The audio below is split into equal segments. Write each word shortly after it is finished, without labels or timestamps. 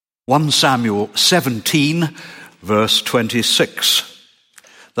1 Samuel 17, verse 26.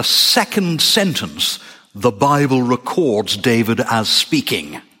 The second sentence, the Bible records David as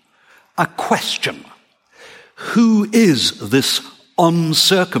speaking. A question. Who is this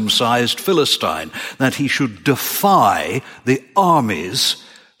uncircumcised Philistine that he should defy the armies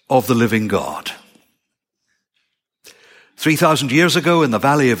of the living God? 3,000 years ago in the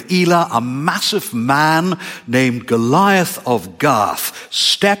valley of Elah, a massive man named Goliath of Gath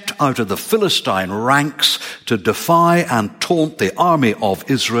stepped out of the Philistine ranks to defy and taunt the army of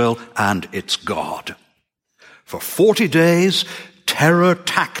Israel and its God. For 40 days, terror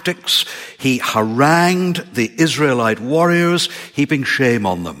tactics, he harangued the Israelite warriors, heaping shame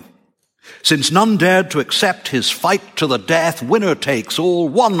on them. Since none dared to accept his fight to the death, winner takes all,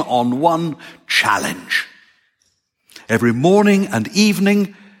 one-on-one challenge. Every morning and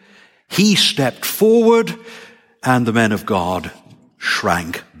evening, he stepped forward and the men of God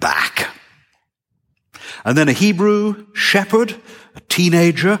shrank back. And then a Hebrew shepherd, a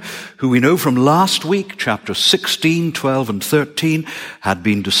teenager, who we know from last week, chapter 16, 12, and 13, had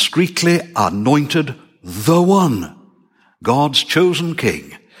been discreetly anointed the one, God's chosen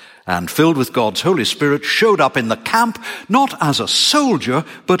king, and filled with God's Holy Spirit, showed up in the camp not as a soldier,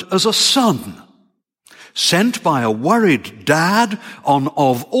 but as a son, sent by a worried dad on,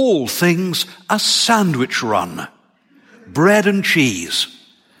 of all things, a sandwich run. Bread and cheese.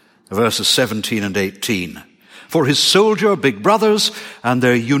 Verses 17 and 18. For his soldier, big brothers, and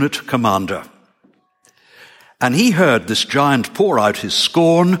their unit commander. And he heard this giant pour out his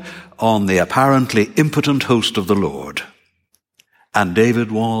scorn on the apparently impotent host of the Lord. And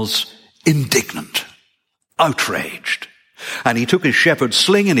David was indignant, outraged. And he took his shepherd's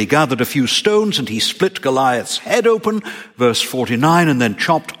sling and he gathered a few stones and he split Goliath's head open, verse 49, and then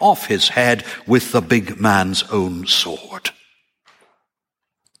chopped off his head with the big man's own sword.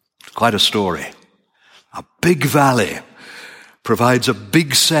 Quite a story. A big valley provides a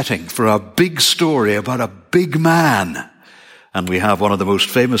big setting for a big story about a big man. And we have one of the most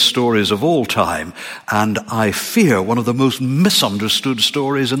famous stories of all time, and I fear one of the most misunderstood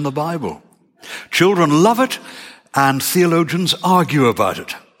stories in the Bible. Children love it, and theologians argue about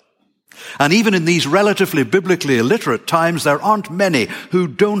it. And even in these relatively biblically illiterate times, there aren't many who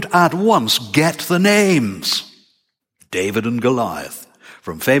don't at once get the names. David and Goliath.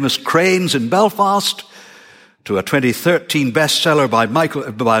 From famous cranes in Belfast to a 2013 bestseller by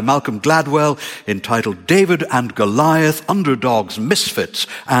Malcolm Gladwell entitled David and Goliath, Underdogs, Misfits,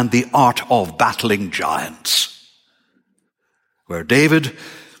 and the Art of Battling Giants. Where David,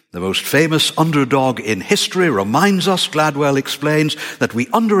 the most famous underdog in history, reminds us, Gladwell explains, that we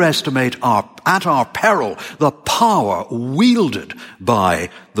underestimate at our peril the power wielded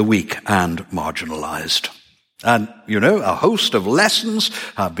by the weak and marginalized. And, a host of lessons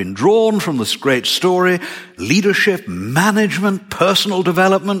have been drawn from this great story: leadership, management, personal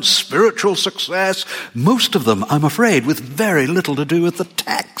development, spiritual success, most of them, I'm afraid, with very little to do with the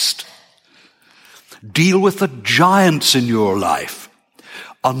text. Deal with the giants in your life.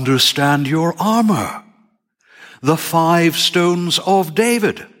 Understand your armor. The 5 stones of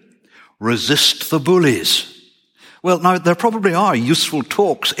David. Resist the bullies. Well, now, there probably are useful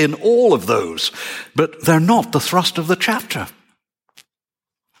talks in all of those, but they're not the thrust of the chapter.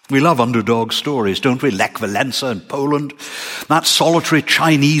 We love underdog stories, don't we? Lech Walesa in Poland, that solitary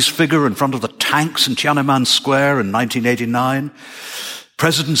Chinese figure in front of the tanks in Tiananmen Square in 1989,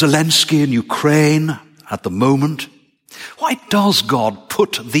 President Zelensky in Ukraine at the moment. Why does God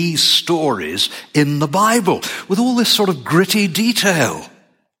put these stories in the Bible with all this sort of gritty detail?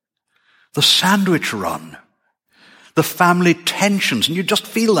 The sandwich run, the family tensions, and you just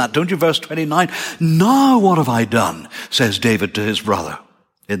feel that, don't you? Verse 29, now what have I done, says David to his brother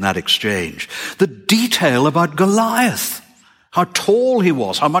in that exchange. The detail about Goliath, how tall he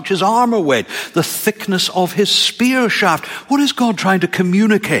was, how much his armor weighed, the thickness of his spear shaft. What is God trying to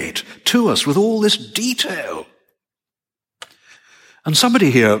communicate to us with all this detail? And somebody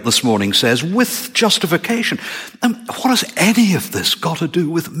here this morning says, with justification, what has any of this got to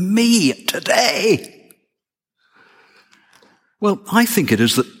do with me today? Well, I think it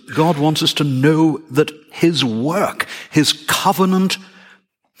is that God wants us to know that his work, his covenant,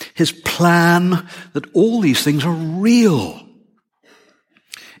 his plan, that all these things are real.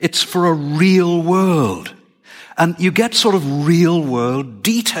 It's for a real world. And you get sort of real world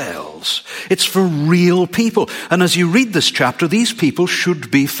details. It's for real people. And as you read this chapter, these people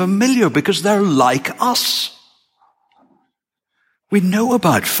should be familiar because they're like us. We know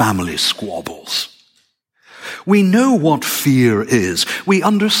about family squabbles. We know what fear is. We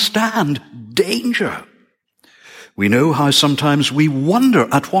understand danger. We know how sometimes we wonder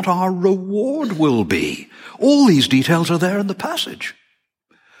at what our reward will be. All these details are there in the passage.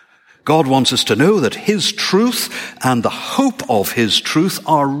 God wants us to know that his truth and the hope of his truth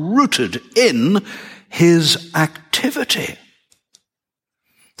are rooted in his activity.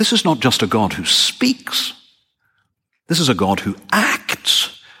 This is not just a God who speaks. This is a God who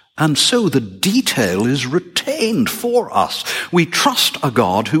acts. And so the detail is retained for us. We trust a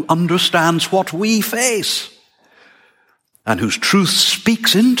God who understands what we face and whose truth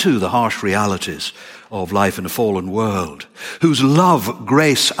speaks into the harsh realities of life in a fallen world, whose love,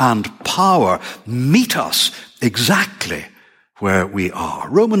 grace, and power meet us exactly where we are.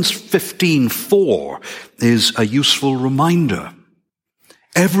 Romans 15:4 is a useful reminder.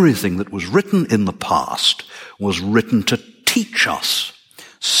 Everything that was written in the past was written to teach us,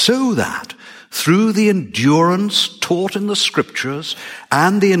 so that through the endurance taught in the Scriptures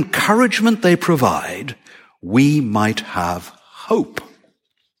and the encouragement they provide, we might have hope.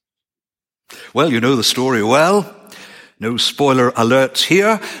 Well, you know the story well. No spoiler alerts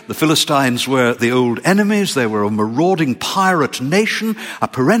here. The Philistines were the old enemies. They were a marauding pirate nation, a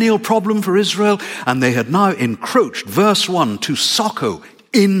perennial problem for Israel, and they had now encroached, verse 1, to Socoh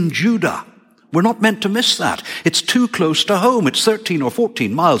in Judah. We're not meant to miss that. It's too close to home. It's 13 or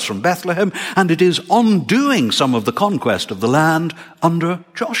 14 miles from Bethlehem, and it is undoing some of the conquest of the land under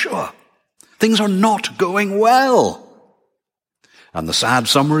Joshua. Things are not going well. And the sad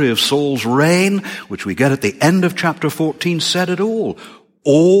summary of Saul's reign, which we get at the end of chapter 14, said it all.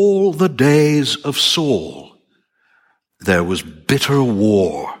 All the days of Saul, there was bitter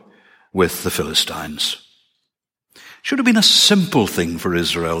war with the Philistines. Should have been a simple thing for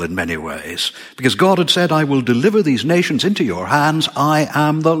Israel in many ways, because God had said, I will deliver these nations into your hands, I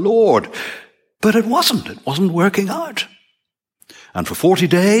am the Lord. But it wasn't working out. And for 40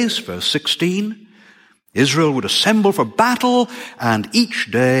 days, verse 16, Israel would assemble for battle, and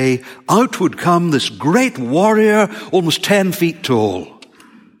each day out would come this great warrior, almost 10 feet tall.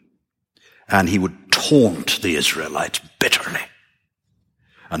 And he would taunt the Israelites bitterly.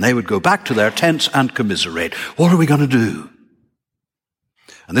 And they would go back to their tents and commiserate. What are we going to do?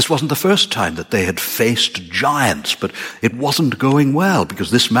 And this wasn't the first time that they had faced giants, but it wasn't going well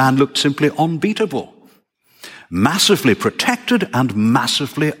because this man looked simply unbeatable. Massively protected and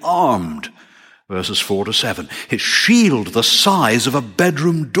massively armed. Verses 4 to 7. His shield the size of a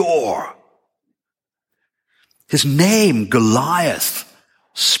bedroom door. His name, Goliath,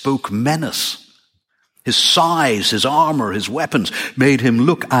 spoke menace. His size, his armor, his weapons made him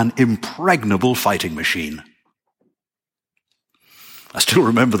look an impregnable fighting machine. I still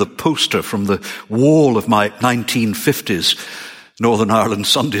remember the poster from the wall of my 1950s Northern Ireland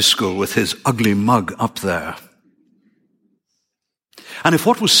Sunday School with his ugly mug up there. And if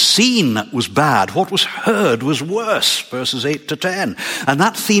what was seen was bad, what was heard was worse, verses 8 to 10. And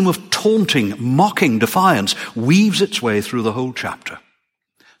that theme of taunting, mocking, defiance weaves its way through the whole chapter.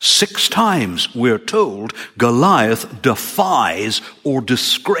 6 times, we're told, Goliath defies or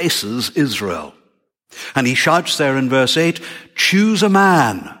disgraces Israel. And he shouts there in verse 8, choose a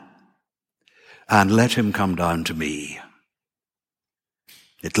man and let him come down to me.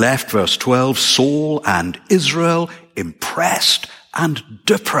 It left, verse 12, Saul and Israel impressed and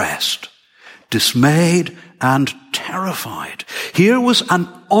depressed, dismayed and terrified. Here was an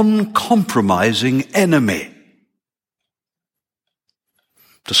uncompromising enemy.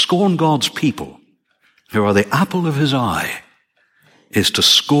 To scorn God's people, who are the apple of his eye, is to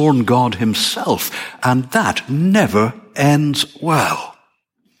scorn God himself, and that never ends well.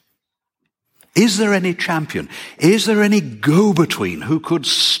 Is there any champion? Is there any go-between who could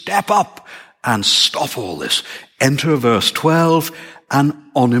step up and stop all this? Enter verse 12,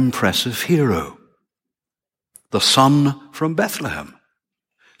 an unimpressive hero. The son from Bethlehem,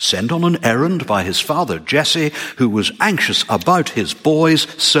 sent on an errand by his father Jesse, who was anxious about his boys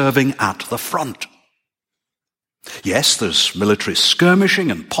serving at the front. Yes, there's military skirmishing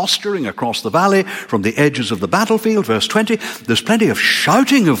and posturing across the valley from the edges of the battlefield. Verse 20, there's plenty of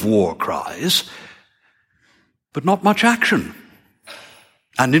shouting of war cries, but not much action.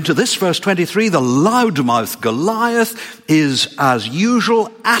 And into this verse 23, the loudmouth Goliath is, as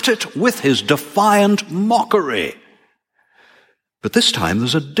usual, at it with his defiant mockery. But this time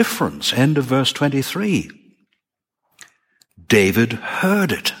there's a difference. End of verse 23. David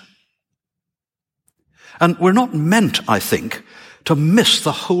heard it. And we're not meant, I think, to miss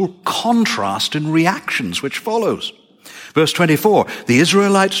the whole contrast in reactions which follows. Verse 24, the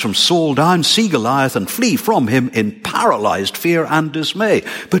Israelites from Saul down see Goliath and flee from him in paralyzed fear and dismay.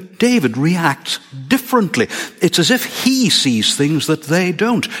 But David reacts differently. differently. It's as if he sees things that they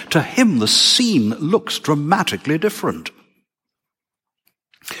don't. To him, the scene looks dramatically different.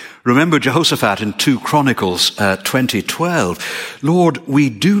 Remember Jehoshaphat in 2 Chronicles 20:12. Lord, we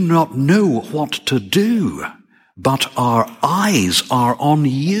do not know what to do, but our eyes are on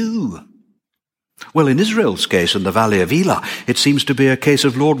you. Well, in Israel's case, in the valley of Elah, it seems to be a case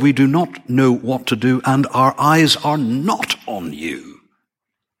of, Lord, we do not know what to do, and our eyes are not on you.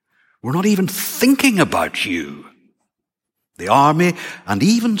 We're not even thinking about you. The army and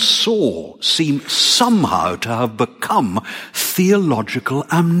even Saul seem somehow to have become theological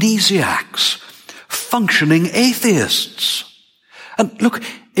amnesiacs, functioning atheists. And look,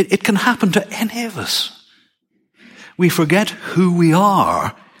 it can happen to any of us. We forget who we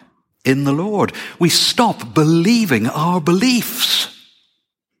are in the Lord. We stop believing our beliefs.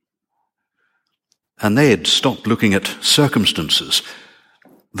 And they'd stopped looking at circumstances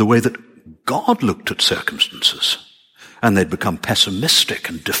the way that God looked at circumstances. And they'd become pessimistic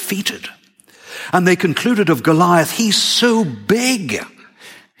and defeated. And they concluded of Goliath, he's so big,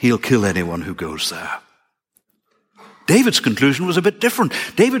 he'll kill anyone who goes there. David's conclusion was a bit different.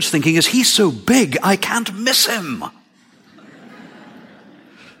 David's thinking is, he's so big, I can't miss him.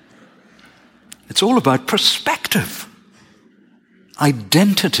 It's all about perspective,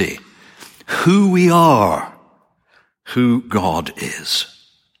 identity, who we are, who God is.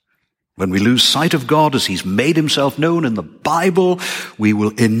 When we lose sight of God as he's made himself known in the Bible, we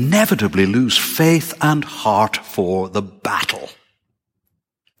will inevitably lose faith and heart for the battle.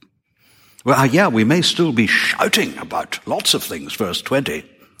 Well, we may still be shouting about lots of things, verse 20,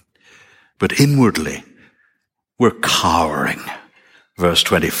 but inwardly we're cowering, verse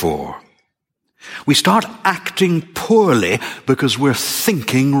 24. We start acting poorly because we're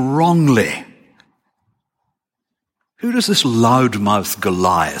thinking wrongly. Who does this loudmouth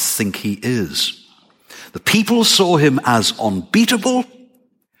Goliath think he is? The people saw him as unbeatable.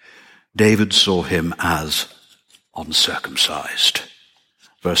 David saw him as uncircumcised.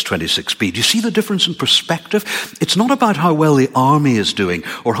 Verse 26b. Do you see the difference in perspective? It's not about how well the army is doing,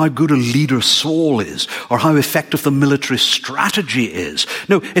 or how good a leader Saul is, or how effective the military strategy is.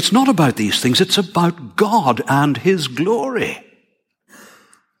 No, it's not about these things. It's about God and his glory.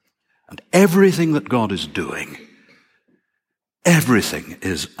 And everything that God is doing, everything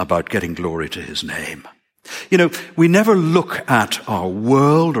is about getting glory to his name. You know, we never look at our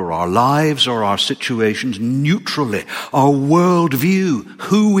world or our lives or our situations neutrally. Our worldview,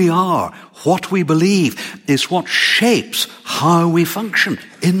 who we are, what we believe, is what shapes how we function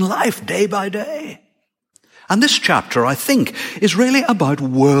in life day by day. And this chapter, I think, is really about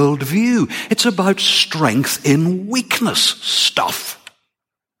worldview. It's about strength in weakness stuff.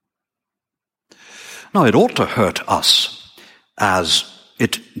 Now, it ought to hurt us as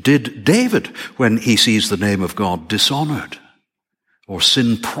it did David when he sees the name of God dishonored or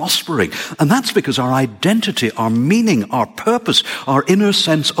sin prospering. And that's because our identity, our meaning, our purpose, our inner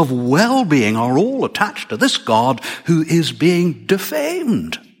sense of well-being are all attached to this God who is being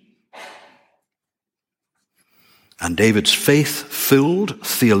defamed. And David's faith-filled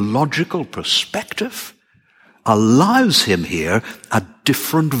theological perspective allows him here a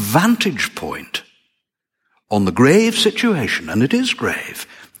different vantage point on the grave situation, and it is grave,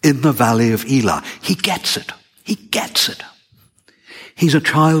 in the valley of Elah. He gets it. He gets it. He's a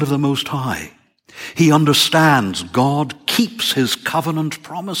child of the Most High. He understands God keeps his covenant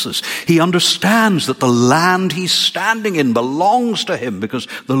promises. He understands that the land he's standing in belongs to him because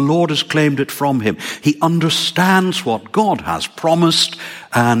the Lord has claimed it from him. He understands what God has promised,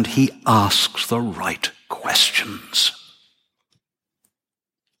 and he asks the right questions.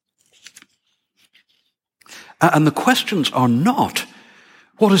 And the questions are not,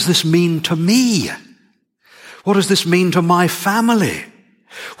 what does this mean to me? What does this mean to my family?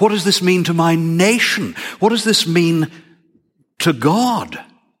 What does this mean to my nation? What does this mean to God?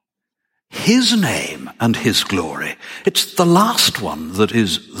 His name and his glory. It's the last one that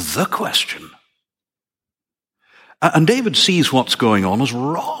is the question. And David sees what's going on as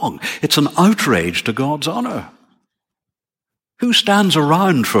wrong. It's an outrage to God's honor. Who stands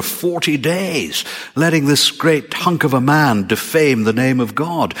around for 40 days letting this great hunk of a man defame the name of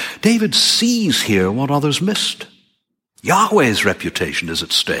God? David sees here what others missed. Yahweh's reputation is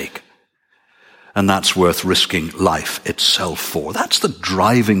at stake. And that's worth risking life itself for. That's the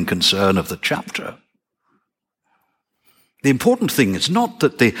driving concern of the chapter. The important thing is not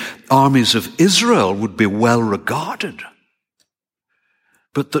that the armies of Israel would be well regarded,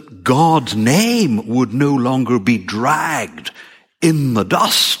 but that God's name would no longer be dragged in the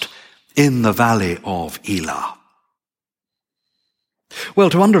dust in the valley of Elah. Well,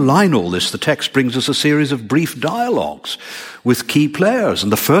 to underline all this, the text brings us a series of brief dialogues with key players.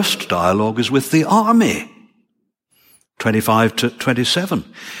 And the first dialogue is with the army, 25 to 27.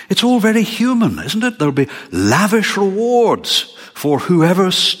 It's all very human, isn't it? There'll be lavish rewards for whoever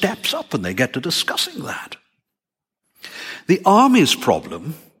steps up and they get to discussing that. The army's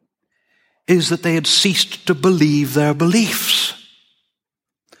problem is that they had ceased to believe their beliefs.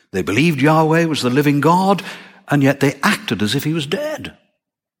 They believed Yahweh was the living God, and yet they acted as if he was dead.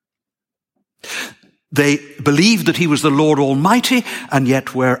 They believed that he was the Lord Almighty, and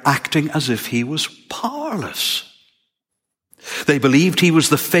yet were acting as if he was powerless. They believed he was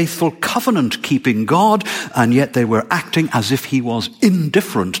the faithful covenant-keeping God, and yet they were acting as if he was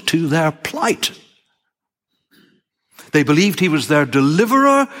indifferent to their plight. They believed he was their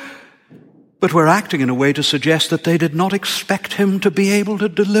deliverer, but were acting in a way to suggest that they did not expect him to be able to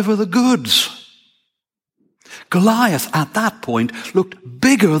deliver the goods. Goliath, at that point, looked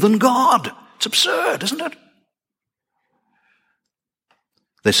bigger than God. It's absurd, isn't it?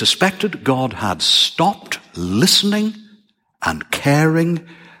 They suspected God had stopped listening and caring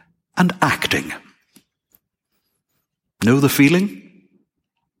and acting. Know the feeling?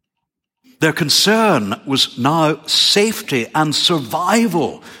 Their concern was now safety and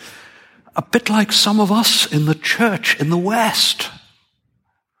survival, a bit like some of us in the church in the West.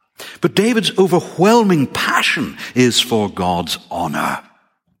 But David's overwhelming passion is for God's honor.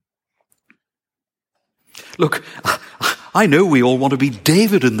 Look, I know we all want to be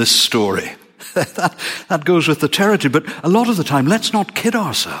David in this story. That goes with the territory, but a lot of the time, let's not kid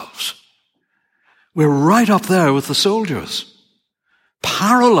ourselves. We're right up there with the soldiers,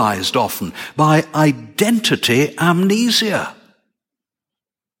 paralyzed often by identity amnesia.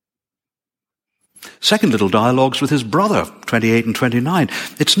 Second little dialogues with his brother, 28 and 29.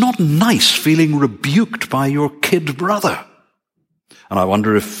 It's not nice feeling rebuked by your kid brother. And I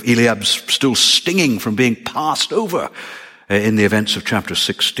wonder if Eliab's still stinging from being passed over in the events of chapter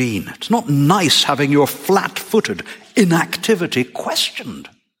 16. It's not nice having your flat-footed inactivity questioned.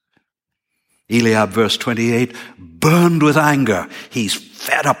 Eliab, verse 28, burned with anger. He's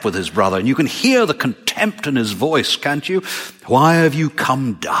fed up with his brother. And you can hear the contempt in his voice, can't you? Why have you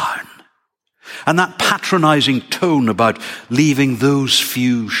come down? And that patronizing tone about leaving those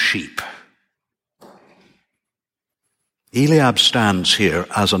few sheep. Eliab stands here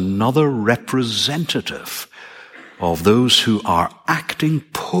as another representative of those who are acting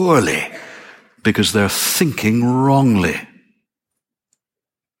poorly because they're thinking wrongly.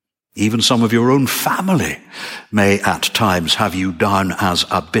 Even some of your own family may at times have you down as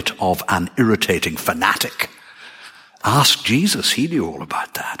a bit of an irritating fanatic. Ask Jesus, he knew all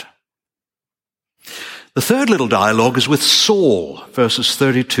about that. The third little dialogue is with Saul, verses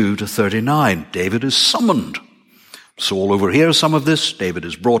 32 to 39. David is summoned. Saul overhears some of this. David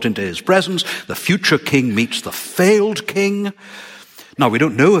is brought into his presence. The future king meets the failed king. Now, we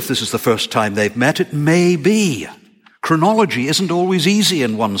don't know if this is the first time they've met. It may be. Chronology isn't always easy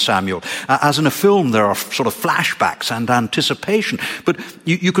in 1 Samuel. As in a film, there are sort of flashbacks and anticipation. But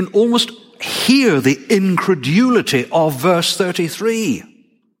you can almost hear the incredulity of verse 33.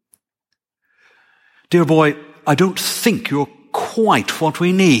 Dear boy, I don't think you're quite what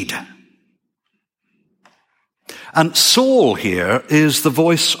we need. And Saul here is the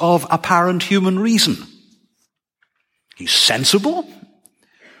voice of apparent human reason. He's sensible,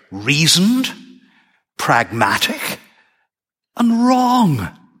 reasoned, pragmatic, and wrong.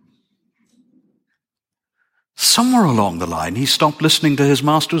 Somewhere along the line, he stopped listening to his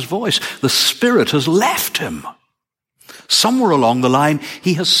master's voice. The Spirit has left him. Somewhere along the line,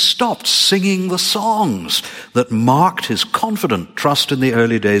 he has stopped singing the songs that marked his confident trust in the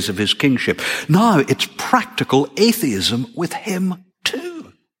early days of his kingship. Now it's practical atheism with him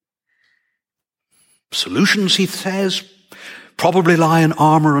too. Solutions, he says, probably lie in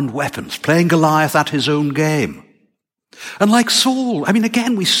armor and weapons, playing Goliath at his own game. And like Saul,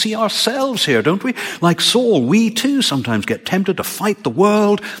 again, we see ourselves here, don't we? Like Saul, we too sometimes get tempted to fight the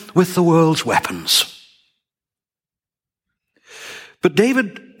world with the world's weapons. But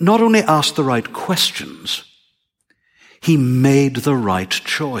David not only asked the right questions, he made the right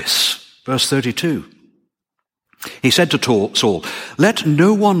choice. Verse 32. He said to Saul, let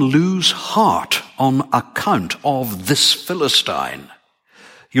no one lose heart on account of this Philistine.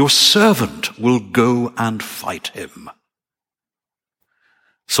 Your servant will go and fight him.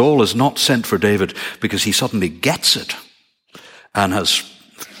 Saul is not sent for David because he suddenly gets it and has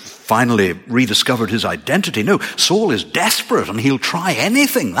finally rediscovered his identity. No, Saul is desperate and he'll try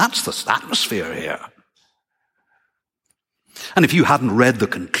anything. That's the atmosphere here. And if you hadn't read the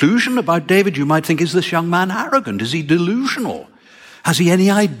conclusion about David, you might think, is this young man arrogant? Is he delusional? Has he any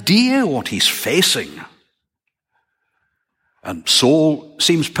idea what he's facing? And Saul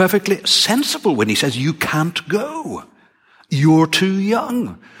seems perfectly sensible when he says, you can't go. You're too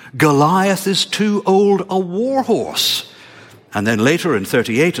young. Goliath is too old a war horse. And then later in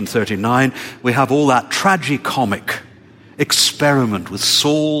 38 and 39, we have all that tragicomic experiment with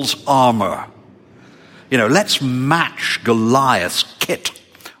Saul's armor. Let's match Goliath's kit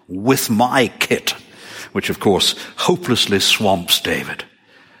with my kit, which of course hopelessly swamps David,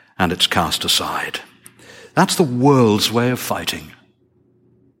 and it's cast aside. That's the world's way of fighting.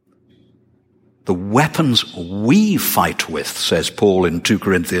 The weapons we fight with, says Paul in 2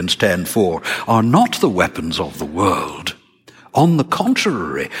 Corinthians 10:4, are not the weapons of the world. On the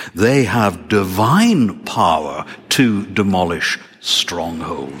contrary, they have divine power to demolish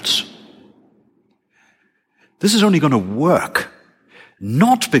strongholds. This is only going to work,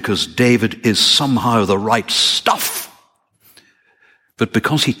 not because David is somehow the right stuff, but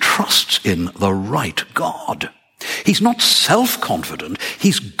because he trusts in the right God. He's not self-confident,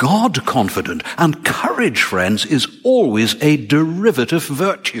 he's God-confident, and courage, friends, is always a derivative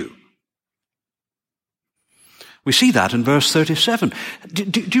virtue. We see that in verse 37.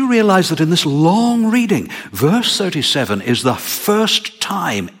 Do you realize that in this long reading, verse 37 is the first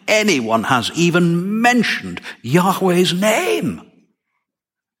time anyone has even mentioned Yahweh's name?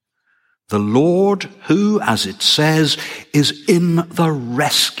 The Lord who, as it says, is in the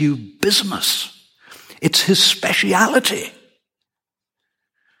rescue business. It's his speciality.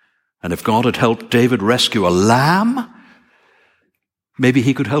 And if God had helped David rescue a lamb, maybe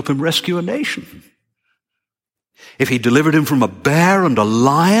he could help him rescue a nation. If he delivered him from a bear and a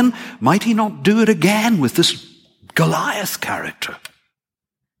lion, might he not do it again with this Goliath character?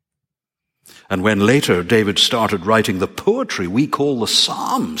 And when later David started writing the poetry we call the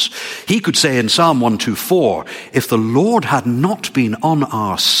Psalms, he could say in Psalm 124, if the Lord had not been on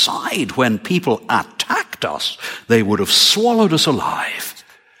our side when people attacked us, they would have swallowed us alive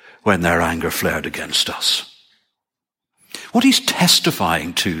when their anger flared against us. What he's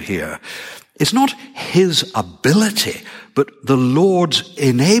testifying to here is not his ability, but the Lord's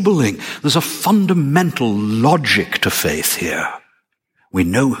enabling. There's a fundamental logic to faith here. We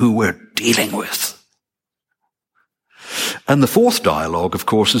know who we're dealing with. And the fourth dialogue, of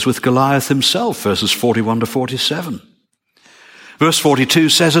course, is with Goliath himself, verses 41 to 47. Verse 42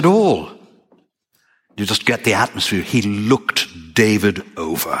 says it all. You just get the atmosphere. He looked David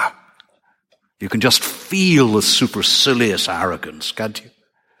over. You can just feel the supercilious arrogance, can't you?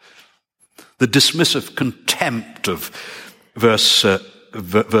 The dismissive contempt of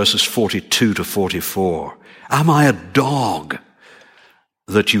verses 42 to 44. Am I a dog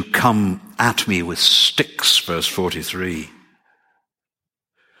that you come at me with sticks, verse 43.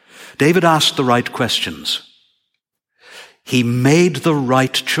 David asked the right questions. He made the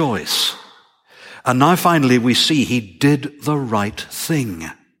right choice. And now finally we see he did the right thing.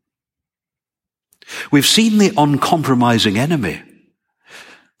 We've seen the uncompromising enemy,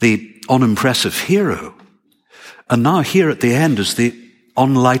 the unimpressive hero, and now here at the end is the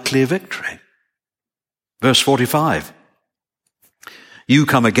unlikely victory. Verse 45. You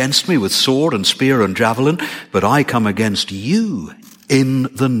come against me with sword and spear and javelin, but I come against you in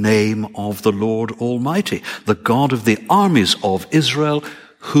the name of the Lord Almighty, the God of the armies of Israel,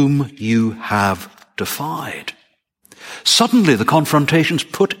 whom you have defied. Suddenly the confrontation's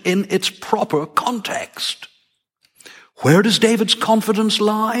put in its proper context. Where does David's confidence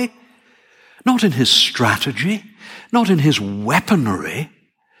lie? Not in his strategy, not in his weaponry,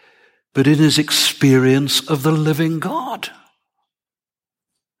 but in his experience of the living God.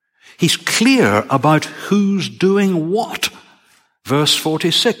 He's clear about who's doing what. Verse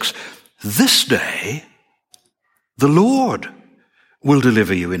 46, this day the Lord will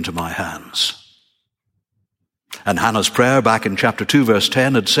deliver you into my hands. And Hannah's prayer back in chapter 2 verse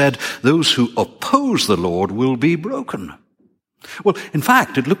 10 had said, those who oppose the Lord will be broken. Well, in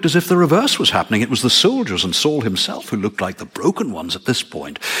fact, it looked as if the reverse was happening. It was the soldiers and Saul himself who looked like the broken ones at this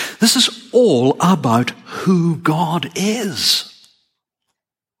point. This is all about who God is.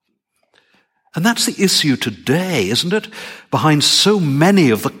 And that's the issue today, isn't it? Behind so many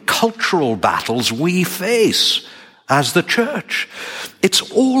of the cultural battles we face as the church.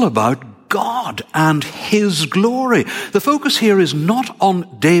 It's all about God and his glory. The focus here is not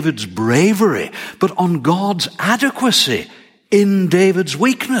on David's bravery, but on God's adequacy in David's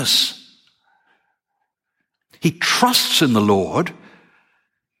weakness. He trusts in the Lord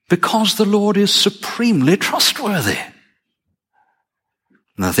because the Lord is supremely trustworthy.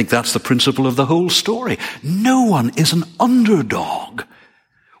 And I think that's the principle of the whole story. No one is an underdog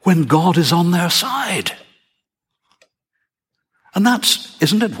when God is on their side. And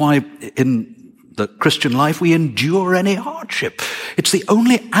isn't it why in the Christian life we endure any hardship? It's the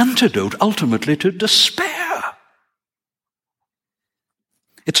only antidote ultimately to despair.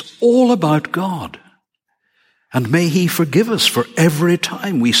 It's all about God. And may He forgive us for every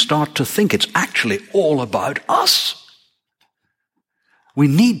time we start to think it's actually all about us. We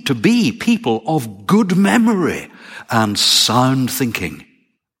need to be people of good memory and sound thinking.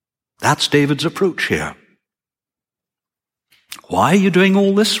 That's David's approach here. Why are you doing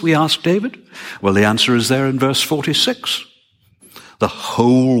all this, we ask David? Well, the answer is there in verse 46. The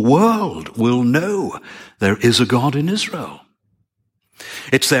whole world will know there is a God in Israel.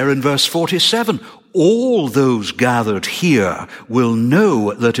 It's there in verse 47. All those gathered here will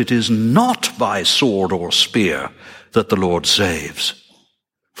know that it is not by sword or spear that the Lord saves.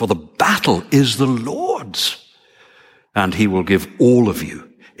 For the battle is the Lord's, and He will give all of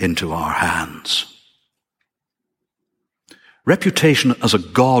you into our hands. Reputation as a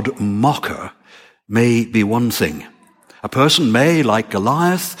God mocker may be one thing. A person may, like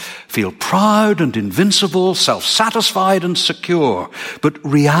Goliath, feel proud and invincible, self-satisfied and secure, but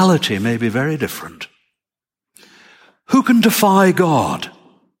reality may be very different. Who can defy God?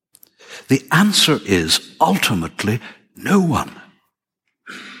 The answer is ultimately no one.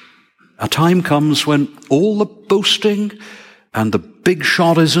 A time comes when all the boasting and the big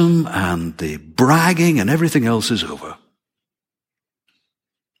shotism and the bragging and everything else is over.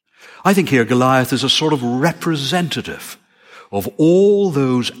 I think here Goliath is a sort of representative of all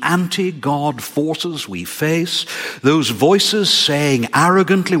those anti-God forces we face, those voices saying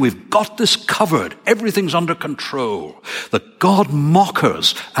arrogantly, we've got this covered, everything's under control, the God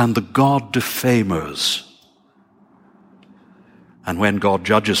mockers and the God defamers. And when God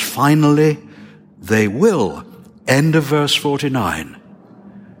judges finally, they will, end of verse 49,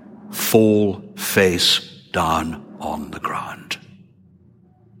 fall face down on the ground.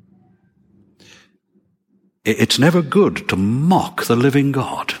 It's never good to mock the living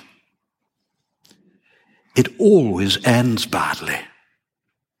God. It always ends badly.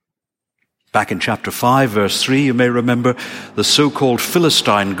 Back in chapter 5, verse 3, you may remember the so-called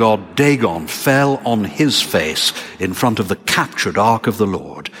Philistine god Dagon fell on his face in front of the captured ark of the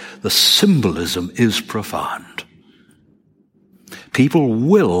Lord. The symbolism is profound. People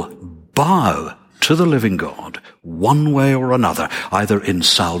will bow to the living God one way or another, either in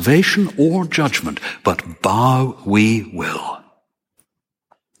salvation or judgment, but bow we will.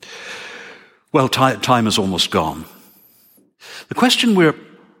 Well, time is almost gone. The question we're,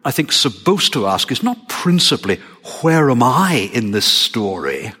 I think, supposed to ask is not principally, where am I in this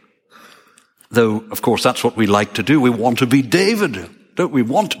story? Though, of course, that's what we like to do. We want to be David, don't we?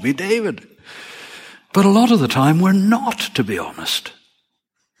 Want to be David. But a lot of the time we're not, to be honest.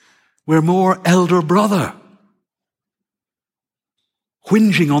 We're more elder brother,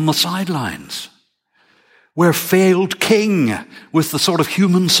 whinging on the sidelines. We're failed king with the sort of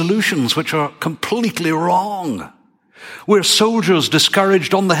human solutions which are completely wrong. We're soldiers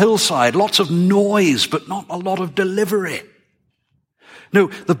discouraged on the hillside, lots of noise, but not a lot of delivery. No,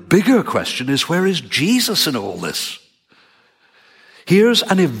 the bigger question is, where is Jesus in all this? Here's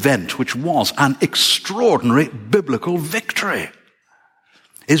an event which was an extraordinary biblical victory.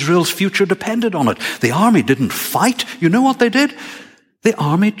 Israel's future depended on it. The army didn't fight. You know what they did? The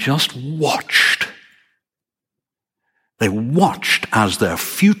army just watched. They watched as their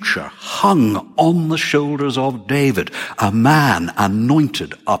future hung on the shoulders of David, a man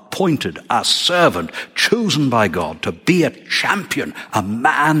anointed, appointed, a servant, chosen by God to be a champion, a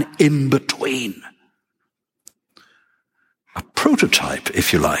man in between. A prototype,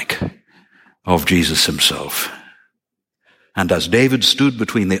 if you like, of Jesus himself. And as David stood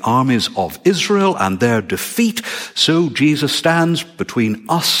between the armies of Israel and their defeat, so Jesus stands between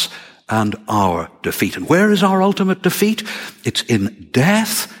us and our defeat. And where is our ultimate defeat? It's in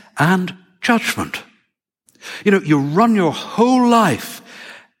death and judgment. You know, you run your whole life,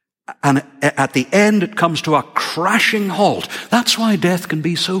 and at the end it comes to a crashing halt. That's why death can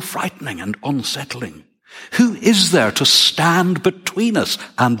be so frightening and unsettling. Who is there to stand between us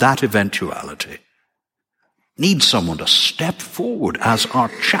and that eventuality? Need someone to step forward as our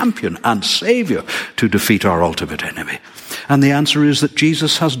champion and savior to defeat our ultimate enemy. And the answer is that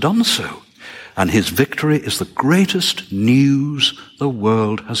Jesus has done so. And his victory is the greatest news the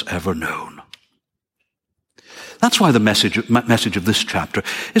world has ever known. That's why the message of this chapter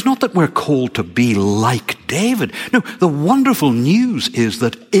is not that we're called to be like David. No, the wonderful news is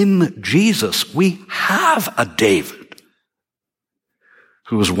that in Jesus we have a David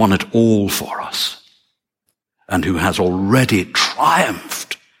who has won it all for us, and who has already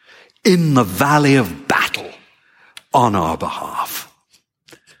triumphed in the valley of battle on our behalf.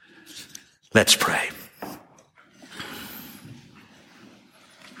 Let's pray.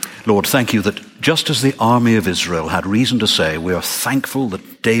 Lord, thank you that just as the army of Israel had reason to say, we are thankful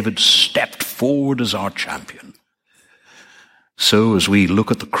that David stepped forward as our champion, so as we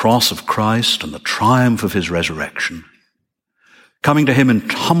look at the cross of Christ and the triumph of his resurrection, coming to him in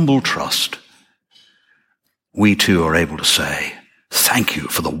humble trust, we too are able to say, thank you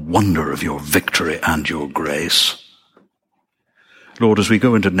for the wonder of your victory and your grace. Lord, as we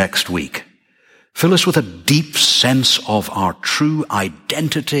go into next week, fill us with a deep sense of our true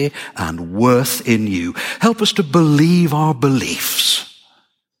identity and worth in you. Help us to believe our beliefs,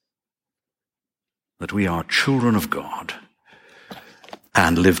 that we are children of God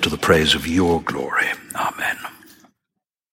and live to the praise of your glory. Amen.